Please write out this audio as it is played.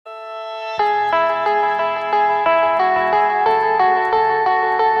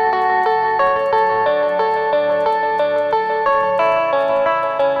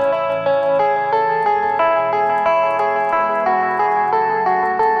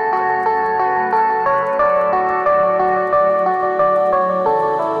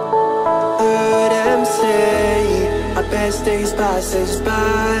as days passes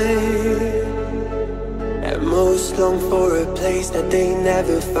by, and most long for a place that they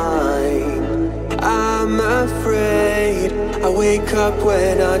never find. I'm afraid I wake up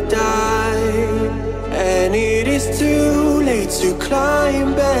when I die, and it is too late to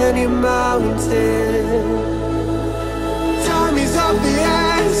climb any mountain. Time is of the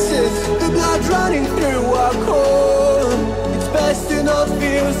essence, the blood running through our core. It's best to not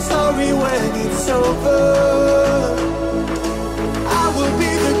feel sorry when it's over. I will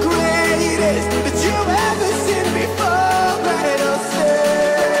be the greatest that you've ever seen before, and I'll stay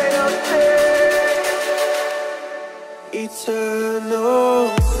eternal.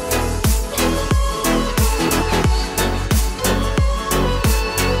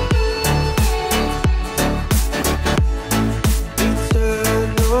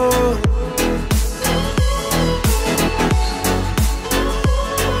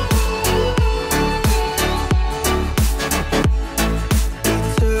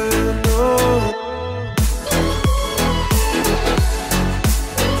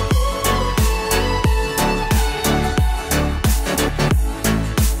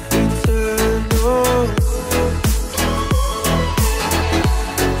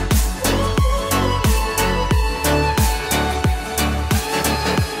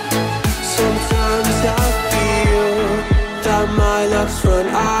 My luck's run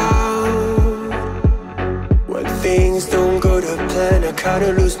out. When things don't go to plan, I kinda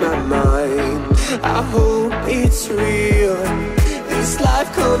lose my mind. I hope it's real, this life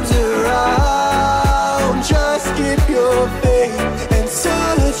comes around. Just keep your faith and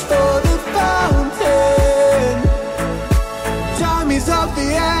search for the fountain. Time is of the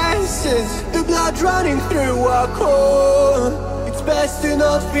essence, the blood running through our core. It's best to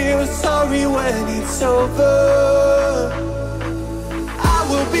not feel sorry when it's over.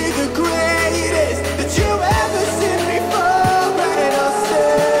 Will be the greatest that you've ever seen before, and I'll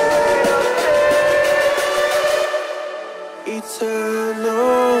stay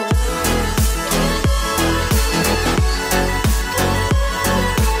eternal.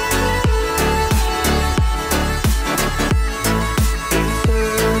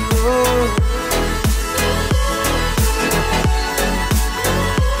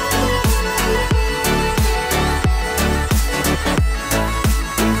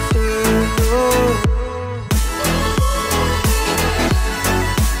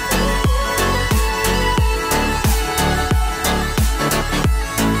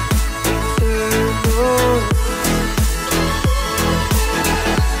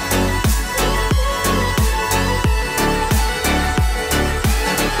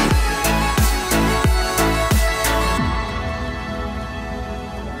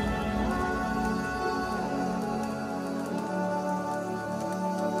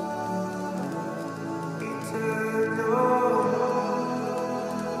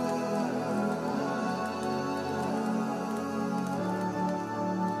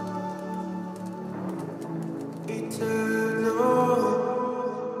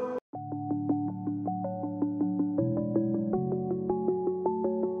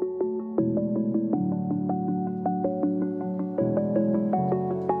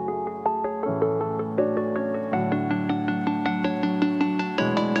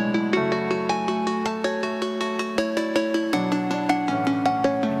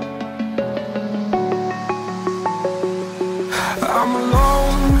 I'm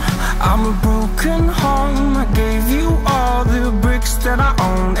alone, I'm a broken home. I gave you all the bricks that I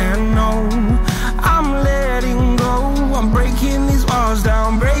own and know. I'm letting go, I'm breaking these walls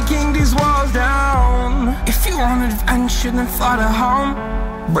down, breaking these walls down. If you want adventure, then fly to home.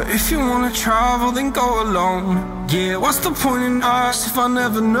 But if you wanna travel, then go alone. Yeah, what's the point in us if I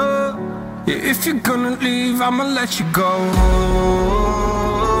never know? Yeah, if you're gonna leave, I'ma let you go.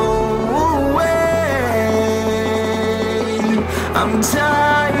 I'm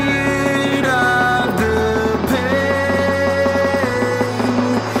tired of the pain.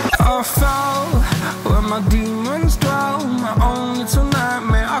 I fell where my demons dwell, my own little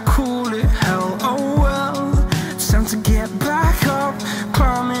nightmare, I call it hell. Oh well, it's time to get back up,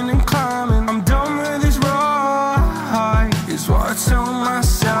 climbing and climbing. I'm done with this ride, is what I tell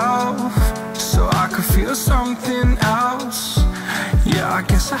myself, so I could feel something else. Yeah, I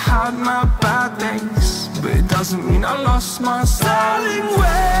guess I had my bad days, but it doesn't mean I lost my style. Darling,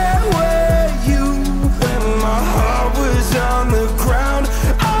 where were you when my heart was on the ground?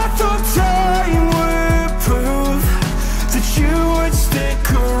 I thought time would prove that you would stick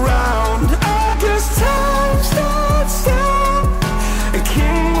around. I guess time stood still, a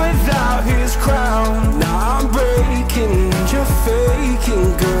king without his crown. Now I'm breaking, you're faking,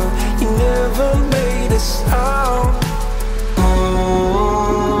 girl, you never made